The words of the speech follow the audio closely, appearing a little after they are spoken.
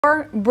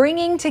Are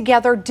bringing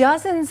together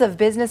dozens of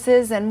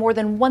businesses and more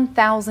than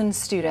 1,000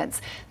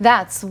 students.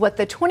 That's what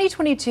the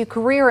 2022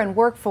 Career and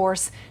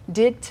Workforce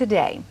did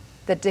today.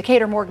 The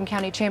Decatur-Morgan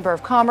County Chamber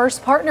of Commerce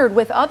partnered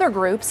with other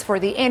groups for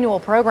the annual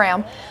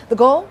program. The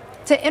goal?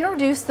 To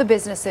introduce the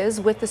businesses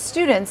with the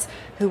students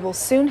who will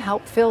soon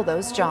help fill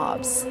those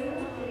jobs.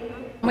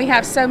 We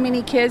have so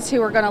many kids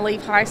who are going to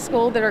leave high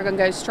school that are going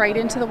to go straight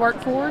into the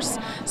workforce.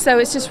 So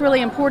it's just really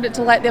important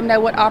to let them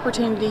know what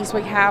opportunities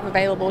we have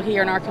available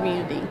here in our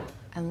community.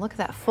 And look at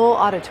that full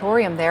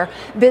auditorium there.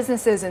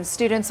 Businesses and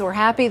students were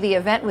happy the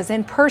event was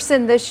in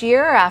person this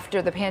year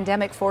after the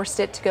pandemic forced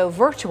it to go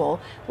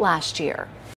virtual last year.